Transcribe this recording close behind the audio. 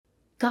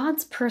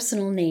God's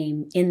personal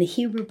name in the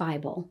Hebrew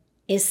Bible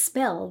is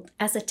spelled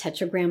as a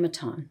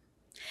tetragrammaton.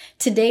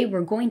 Today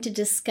we're going to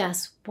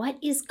discuss what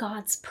is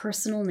God's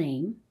personal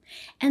name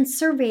and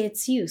survey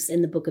its use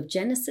in the book of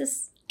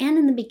Genesis and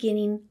in the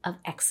beginning of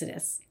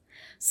Exodus.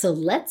 So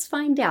let's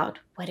find out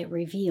what it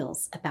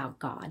reveals about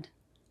God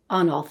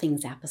on All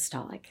Things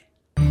Apostolic.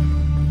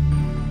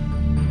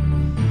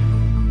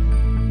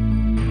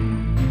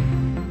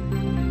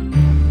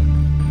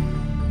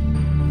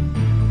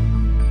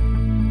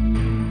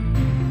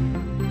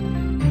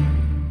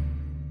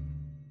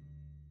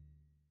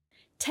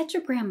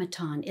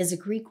 Tetragrammaton is a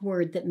Greek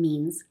word that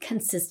means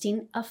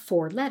consisting of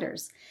 4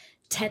 letters.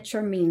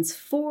 Tetra means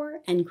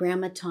 4 and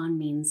grammaton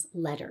means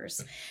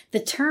letters. The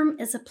term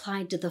is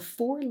applied to the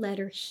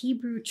 4-letter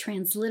Hebrew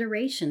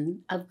transliteration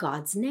of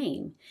God's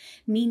name,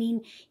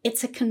 meaning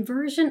it's a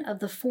conversion of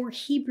the 4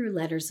 Hebrew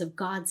letters of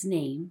God's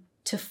name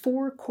to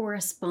 4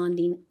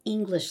 corresponding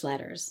English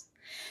letters.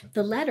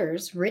 The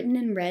letters, written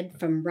and read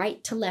from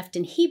right to left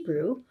in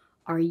Hebrew,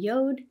 are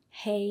Yod,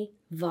 He,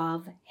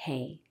 Vav,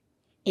 He.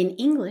 In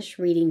English,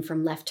 reading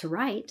from left to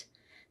right,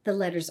 the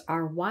letters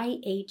are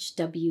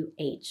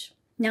YHWH.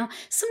 Now,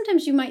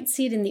 sometimes you might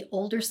see it in the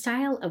older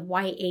style of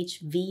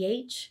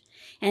YHVH,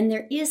 and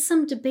there is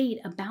some debate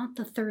about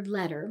the 3rd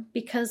letter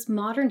because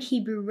modern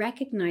Hebrew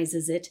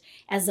recognizes it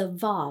as a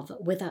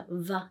Vav with a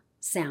V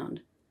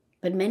sound.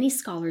 But many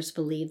scholars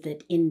believe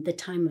that in the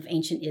time of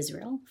ancient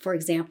Israel, for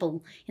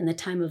example, in the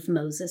time of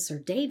Moses or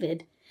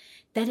David,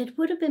 that it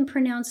would have been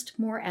pronounced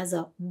more as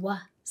a W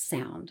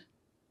sound.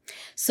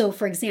 So,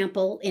 for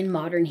example, in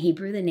modern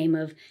Hebrew, the name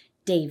of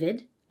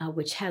David,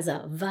 which has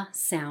a V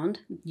sound,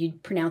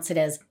 you'd pronounce it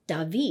as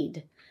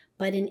David.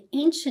 But in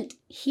ancient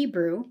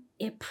Hebrew,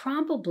 it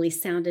probably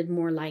sounded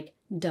more like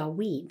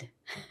Dawid.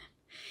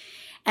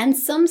 And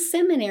some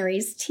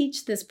seminaries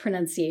teach this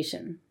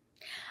pronunciation.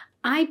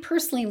 I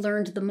personally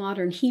learned the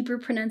modern Hebrew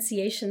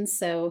pronunciation,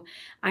 so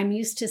I'm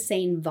used to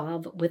saying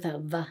Vav with a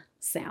V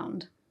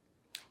sound.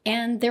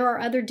 And there are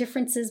other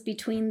differences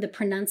between the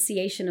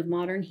pronunciation of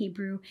modern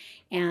Hebrew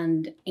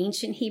and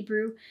ancient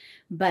Hebrew,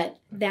 but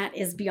that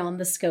is beyond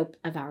the scope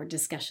of our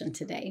discussion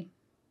today.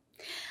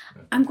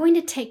 I'm going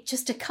to take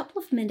just a couple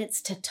of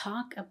minutes to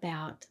talk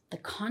about the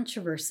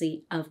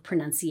controversy of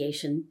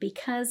pronunciation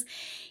because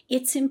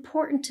it's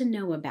important to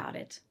know about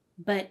it,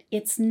 but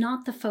it's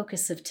not the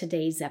focus of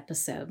today's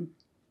episode.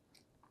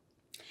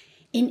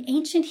 In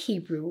ancient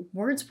Hebrew,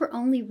 words were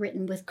only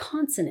written with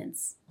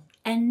consonants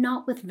and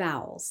not with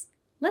vowels.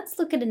 Let's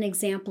look at an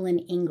example in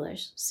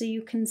English so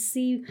you can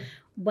see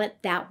what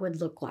that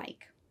would look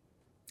like.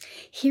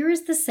 Here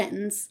is the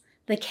sentence,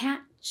 "The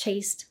cat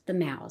chased the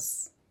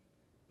mouse."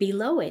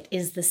 Below it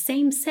is the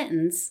same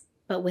sentence,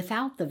 but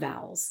without the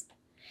vowels.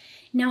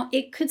 Now,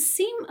 it could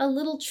seem a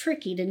little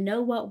tricky to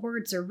know what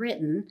words are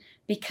written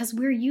because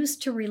we're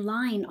used to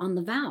relying on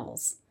the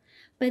vowels.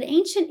 But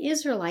ancient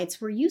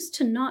Israelites were used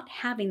to not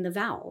having the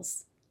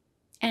vowels.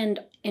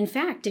 And in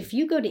fact, if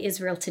you go to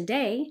Israel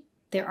today,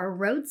 there are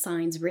road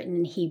signs written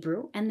in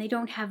Hebrew, and they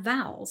don't have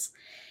vowels.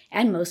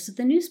 And most of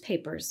the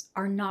newspapers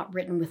are not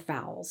written with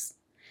vowels.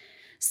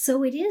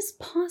 So it is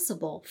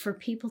possible for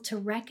people to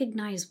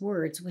recognize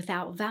words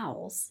without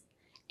vowels.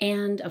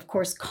 And of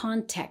course,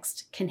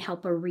 context can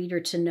help a reader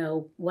to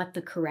know what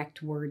the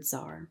correct words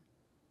are.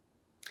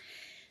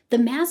 The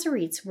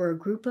Masoretes were a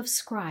group of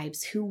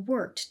scribes who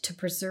worked to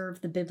preserve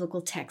the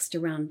biblical text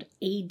around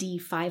AD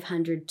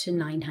 500 to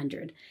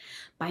 900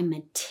 by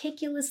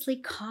meticulously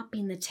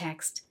copying the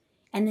text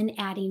and then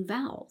adding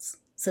vowels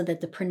so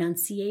that the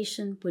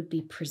pronunciation would be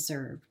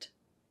preserved.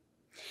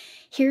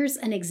 Here's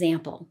an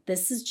example.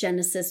 This is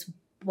Genesis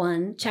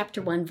 1,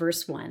 chapter 1,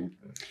 verse 1.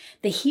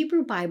 The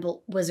Hebrew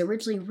Bible was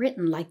originally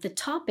written like the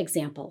top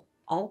example,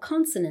 all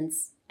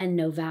consonants and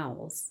no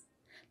vowels.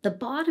 The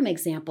bottom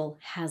example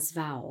has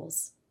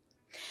vowels.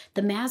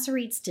 The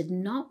Masoretes did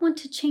not want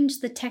to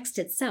change the text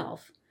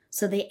itself,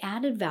 so they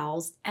added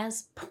vowels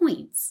as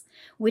points,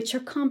 which are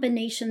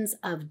combinations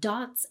of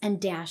dots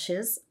and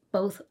dashes,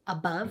 both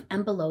above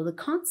and below the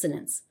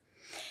consonants.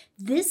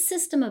 This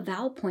system of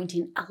vowel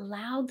pointing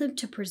allowed them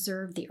to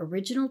preserve the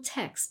original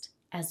text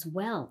as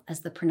well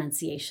as the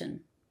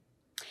pronunciation.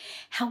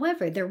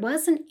 However, there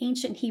was an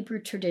ancient Hebrew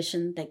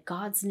tradition that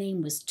God's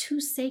name was too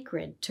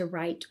sacred to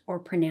write or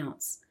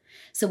pronounce.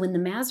 So when the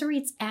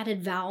Masoretes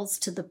added vowels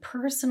to the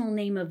personal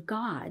name of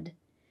God,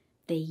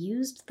 they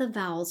used the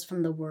vowels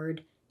from the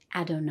word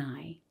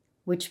Adonai,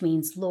 which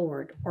means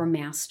Lord or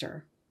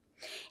Master.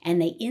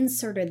 And they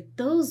inserted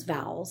those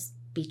vowels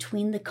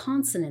between the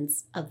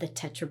consonants of the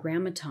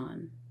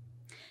Tetragrammaton.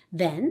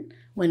 Then,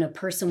 when a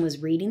person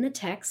was reading the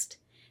text,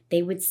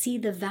 they would see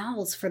the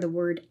vowels for the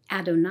word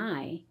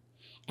Adonai,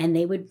 and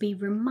they would be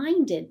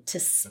reminded to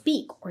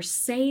speak or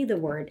say the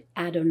word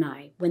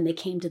Adonai when they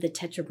came to the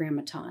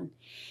Tetragrammaton,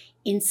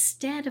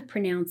 instead of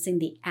pronouncing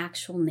the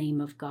actual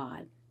name of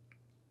God.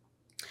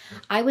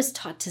 I was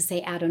taught to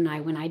say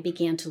Adonai when I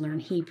began to learn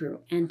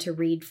Hebrew and to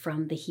read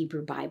from the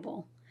Hebrew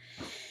Bible.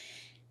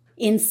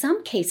 In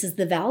some cases,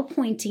 the vowel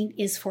pointing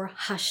is for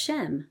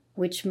Hashem,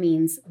 which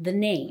means the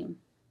name.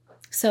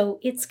 So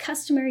it's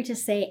customary to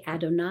say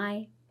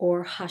Adonai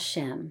or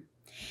Hashem.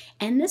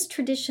 And this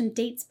tradition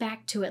dates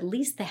back to at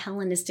least the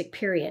Hellenistic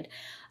period,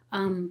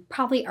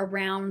 probably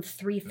around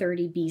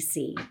 330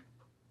 BC.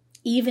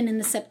 Even in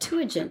the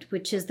Septuagint,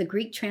 which is the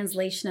Greek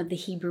translation of the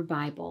Hebrew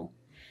Bible,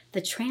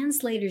 the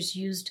translators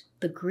used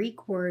the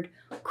Greek word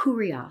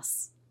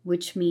kurios,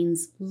 which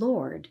means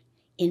Lord,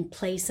 in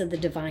place of the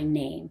divine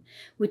name,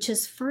 which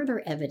is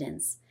further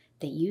evidence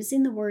that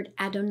using the word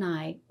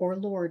Adonai or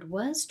Lord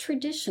was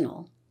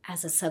traditional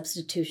as a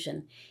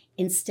substitution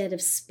instead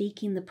of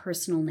speaking the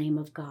personal name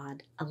of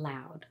God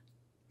aloud.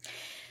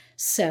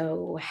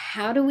 So,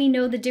 how do we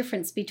know the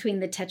difference between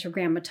the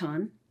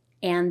Tetragrammaton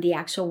and the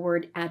actual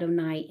word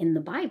Adonai in the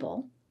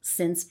Bible,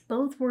 since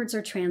both words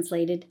are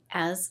translated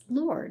as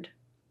Lord?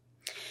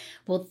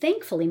 Well,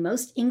 thankfully,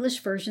 most English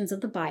versions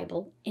of the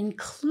Bible,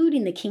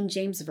 including the King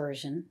James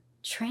Version,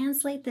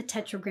 translate the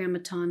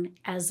Tetragrammaton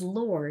as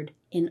Lord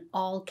in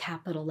all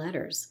capital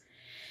letters.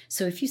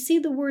 So if you see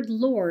the word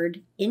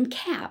Lord in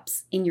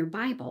caps in your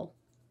Bible,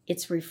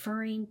 it's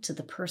referring to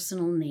the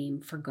personal name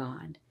for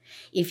God.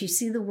 If you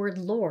see the word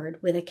Lord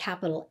with a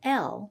capital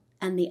L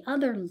and the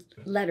other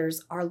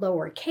letters are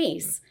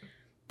lowercase,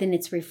 then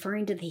it's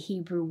referring to the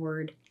Hebrew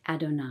word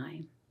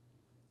Adonai.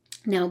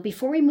 Now,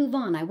 before we move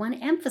on, I want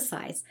to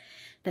emphasize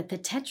that the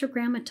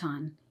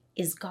Tetragrammaton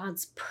is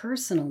God's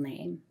personal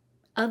name.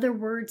 Other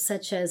words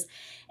such as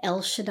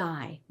El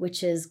Shaddai,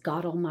 which is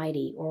God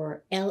Almighty,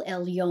 or El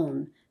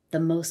Elyon, the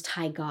Most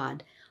High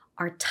God,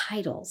 are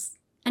titles.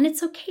 And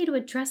it's okay to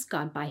address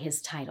God by his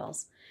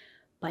titles,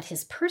 but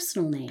his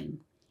personal name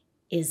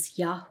is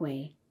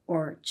Yahweh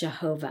or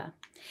Jehovah.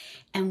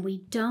 And we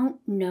don't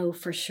know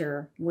for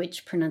sure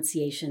which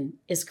pronunciation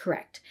is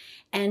correct.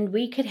 And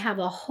we could have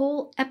a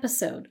whole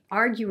episode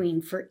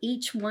arguing for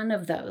each one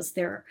of those.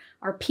 There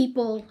are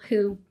people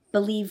who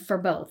believe for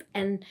both.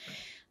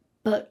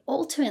 But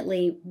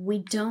ultimately, we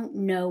don't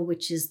know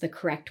which is the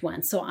correct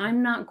one. So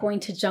I'm not going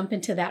to jump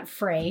into that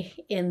fray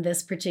in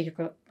this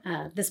particular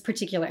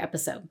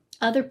episode.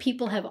 Other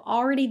people have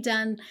already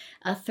done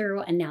a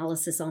thorough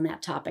analysis on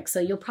that topic. So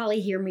you'll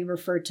probably hear me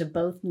refer to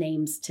both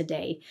names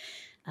today.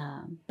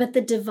 But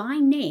the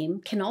divine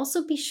name can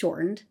also be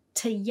shortened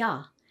to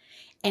Yah,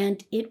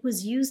 and it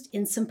was used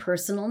in some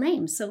personal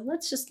names. So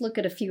let's just look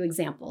at a few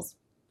examples.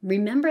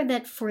 Remember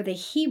that for the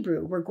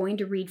Hebrew, we're going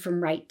to read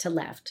from right to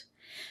left.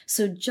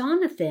 So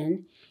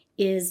Jonathan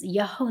is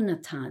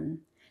Yehonatan.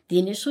 The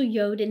initial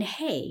Yod and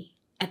He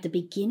at the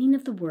beginning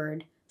of the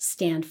word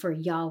stand for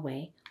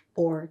Yahweh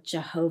or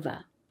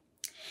Jehovah.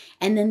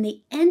 And then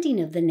the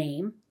ending of the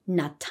name,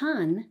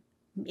 Natan,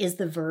 is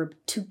the verb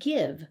to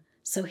give.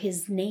 So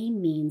his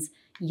name means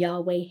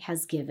Yahweh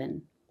has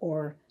given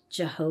or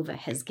Jehovah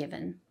has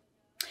given.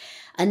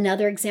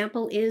 Another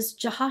example is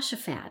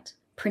Jehoshaphat,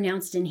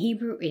 pronounced in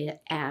Hebrew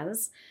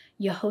as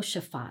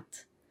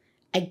Yehoshaphat.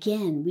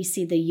 Again, we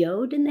see the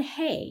Yod and the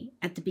He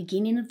at the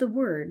beginning of the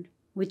word,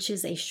 which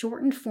is a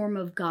shortened form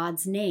of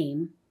God's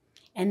name.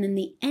 And then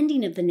the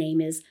ending of the name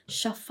is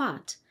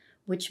Shaphat,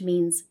 which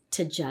means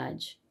to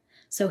judge.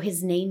 So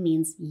his name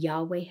means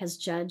Yahweh has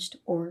judged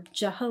or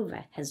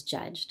Jehovah has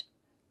judged.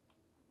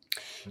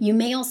 You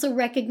may also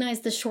recognize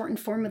the shortened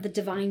form of the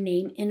divine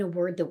name in a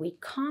word that we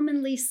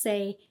commonly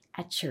say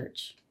at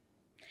church.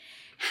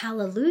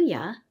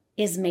 Hallelujah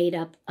is made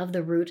up of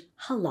the root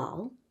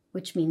halal,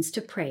 which means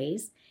to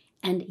praise,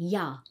 and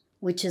Yah,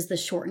 which is the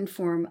shortened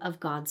form of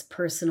God's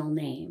personal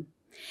name.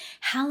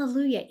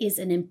 Hallelujah is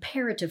an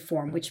imperative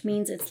form, which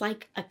means it's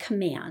like a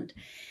command.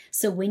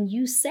 So when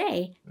you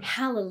say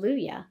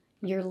hallelujah,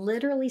 you're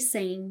literally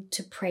saying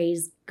to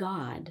praise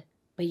God,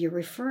 but you're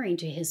referring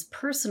to his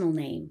personal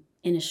name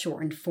in a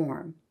shortened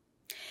form.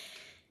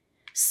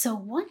 So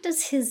what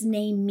does his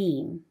name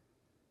mean?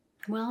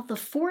 Well, the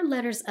 4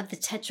 letters of the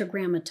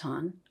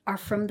Tetragrammaton are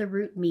from the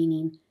root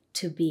meaning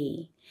to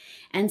be.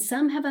 And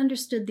some have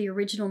understood the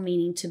original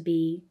meaning to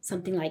be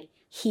something like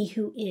he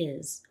who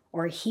is,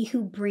 or he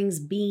who brings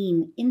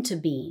being into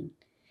being.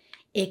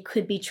 It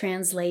could be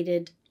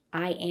translated,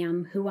 I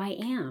am who I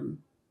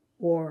am,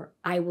 or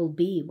I will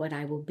be what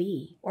I will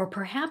be, or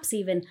perhaps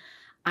even,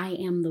 I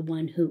am the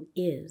one who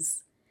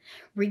is.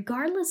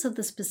 Regardless of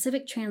the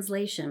specific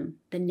translation,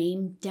 the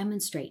name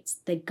demonstrates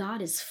that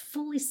God is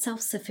fully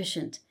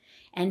self-sufficient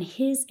and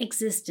his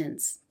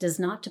existence does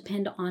not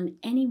depend on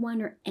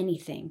anyone or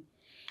anything.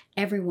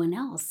 Everyone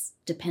else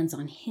depends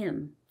on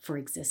him for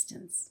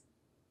existence.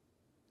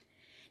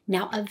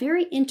 Now, a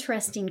very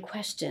interesting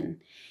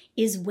question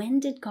is, when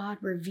did God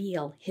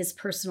reveal his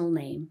personal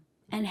name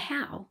and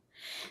how?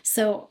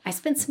 So I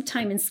spent some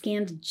time and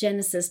scanned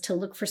Genesis to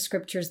look for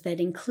scriptures that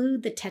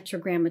include the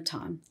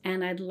Tetragrammaton,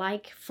 and I'd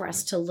like for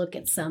us to look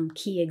at some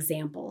key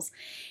examples.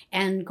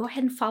 And go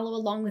ahead and follow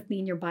along with me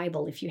in your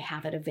Bible if you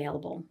have it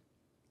available.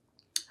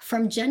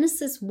 From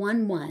Genesis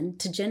 1:1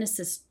 to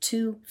Genesis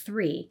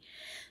 2:3,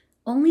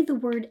 only the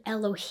word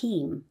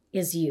Elohim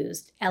is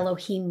used,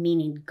 Elohim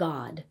meaning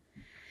God.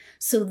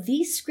 So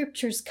these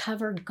scriptures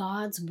cover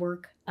God's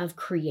work of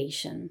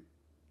creation.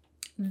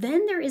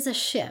 Then there is a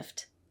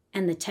shift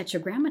and the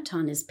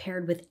Tetragrammaton is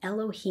paired with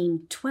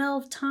Elohim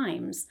 12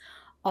 times,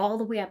 all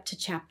the way up to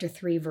chapter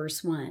 3,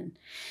 verse 1.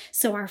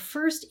 So our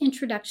first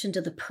introduction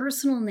to the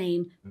personal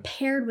name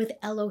paired with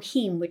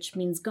Elohim, which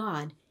means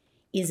God,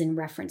 is in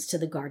reference to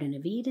the Garden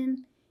of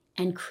Eden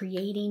and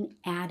creating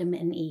Adam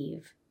and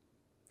Eve.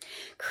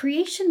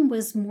 Creation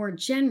was more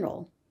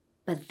general,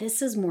 but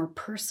this is more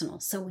personal.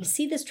 So we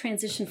see this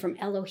transition from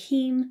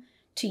Elohim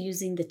to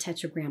using the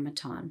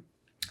Tetragrammaton.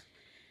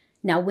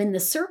 Now, when the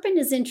serpent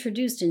is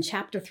introduced in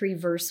chapter 3,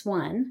 verse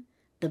 1,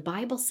 the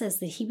Bible says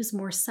that he was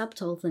more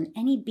subtle than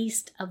any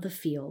beast of the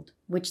field,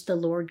 which the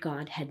Lord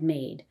God had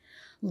made.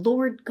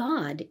 Lord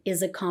God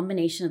is a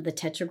combination of the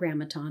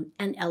Tetragrammaton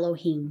and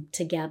Elohim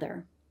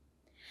together.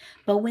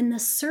 But when the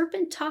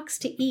serpent talks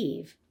to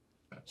Eve,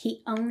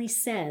 he only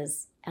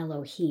says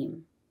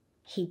Elohim.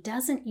 He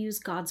doesn't use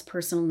God's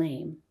personal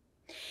name.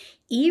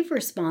 Eve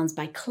responds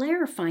by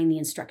clarifying the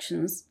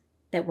instructions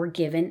that were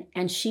given,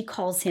 and she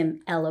calls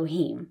him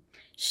Elohim.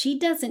 She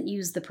doesn't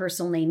use the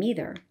personal name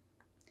either.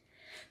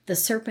 The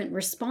serpent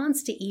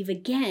responds to Eve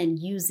again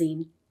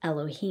using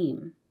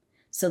Elohim.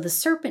 So the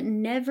serpent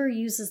never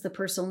uses the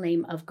personal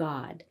name of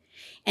God.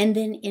 And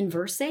then in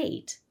verse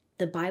 8,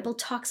 the Bible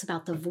talks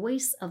about the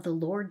voice of the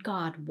Lord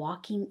God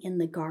walking in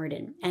the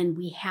garden. And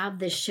we have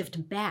this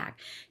shift back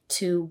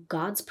to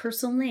God's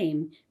personal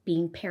name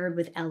being paired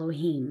with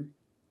Elohim.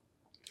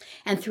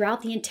 And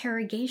throughout the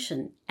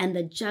interrogation and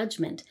the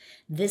judgment,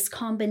 this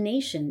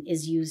combination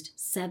is used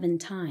 7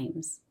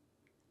 times.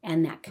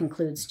 And that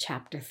concludes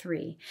chapter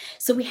 3.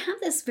 So we have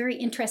this very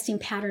interesting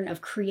pattern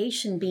of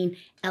creation being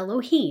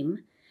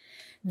Elohim,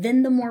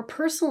 then the more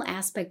personal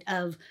aspect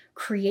of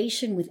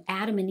creation with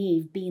Adam and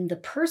Eve being the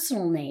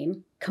personal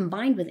name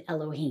combined with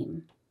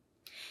Elohim.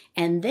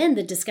 And then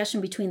the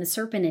discussion between the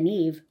serpent and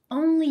Eve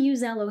only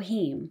use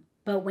Elohim.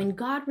 But when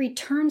God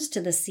returns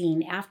to the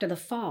scene after the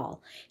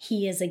fall,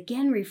 he is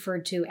again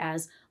referred to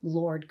as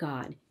Lord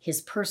God,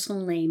 his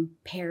personal name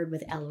paired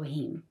with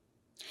Elohim.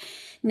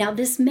 Now,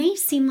 this may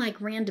seem like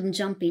random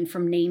jumping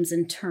from names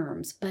and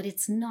terms, but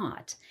it's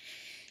not.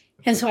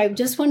 And so I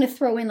just want to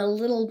throw in a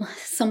little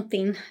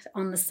something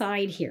on the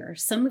side here.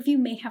 Some of you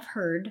may have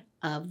heard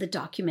of the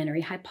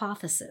documentary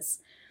hypothesis.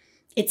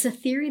 It's a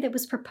theory that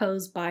was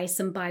proposed by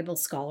some Bible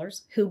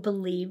scholars who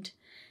believed,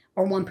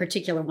 or one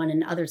particular one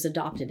and others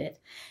adopted it,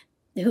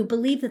 who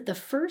believed that the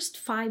first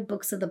 5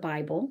 books of the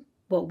Bible,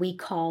 what we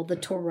call the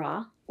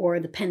Torah or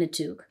the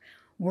Pentateuch,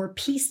 were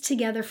pieced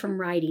together from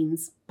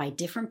writings by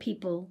different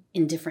people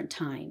in different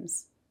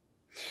times.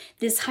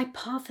 This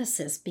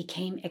hypothesis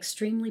became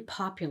extremely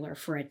popular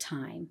for a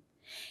time,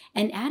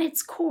 and at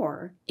its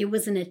core, it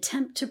was an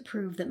attempt to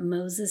prove that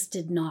Moses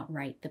did not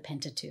write the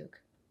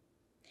Pentateuch.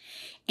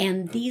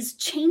 And these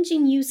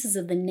changing uses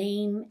of the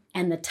name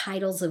and the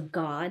titles of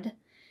God,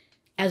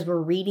 as we're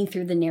reading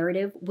through the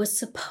narrative, was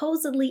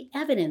supposedly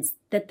evidence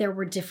that there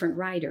were different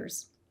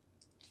writers.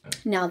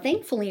 Now,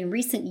 thankfully, in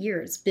recent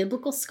years,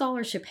 biblical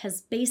scholarship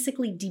has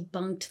basically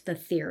debunked the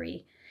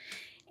theory.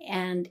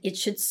 And it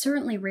should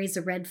certainly raise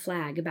a red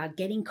flag about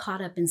getting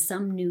caught up in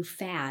some new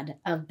fad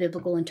of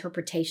biblical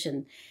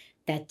interpretation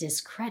that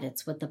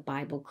discredits what the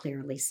Bible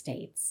clearly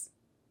states.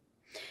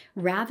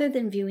 Rather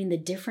than viewing the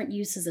different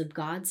uses of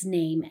God's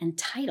name and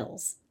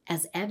titles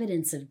as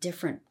evidence of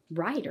different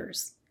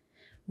writers,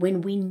 when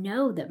we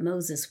know that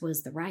Moses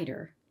was the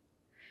writer,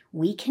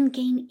 we can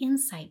gain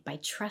insight by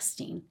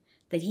trusting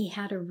that he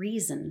had a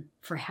reason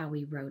for how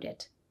he wrote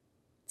it.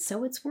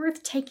 So it's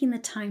worth taking the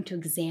time to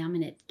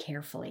examine it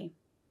carefully.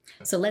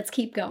 So let's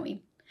keep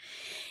going.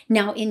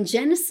 Now in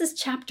Genesis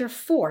chapter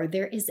 4,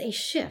 there is a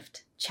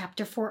shift.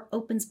 Chapter 4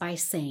 opens by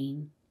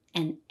saying,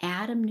 "And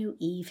Adam knew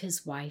Eve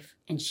his wife,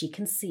 and she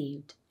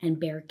conceived, and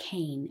bare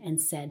Cain,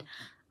 and said,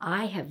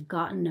 I have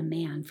gotten a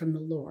man from the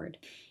Lord."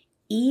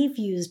 Eve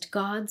used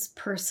God's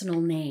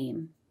personal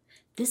name.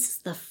 This is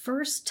the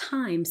first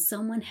time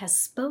someone has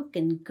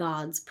spoken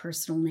God's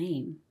personal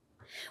name.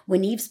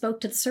 When Eve spoke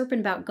to the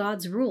serpent about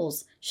God's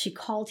rules, she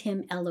called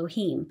him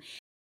Elohim.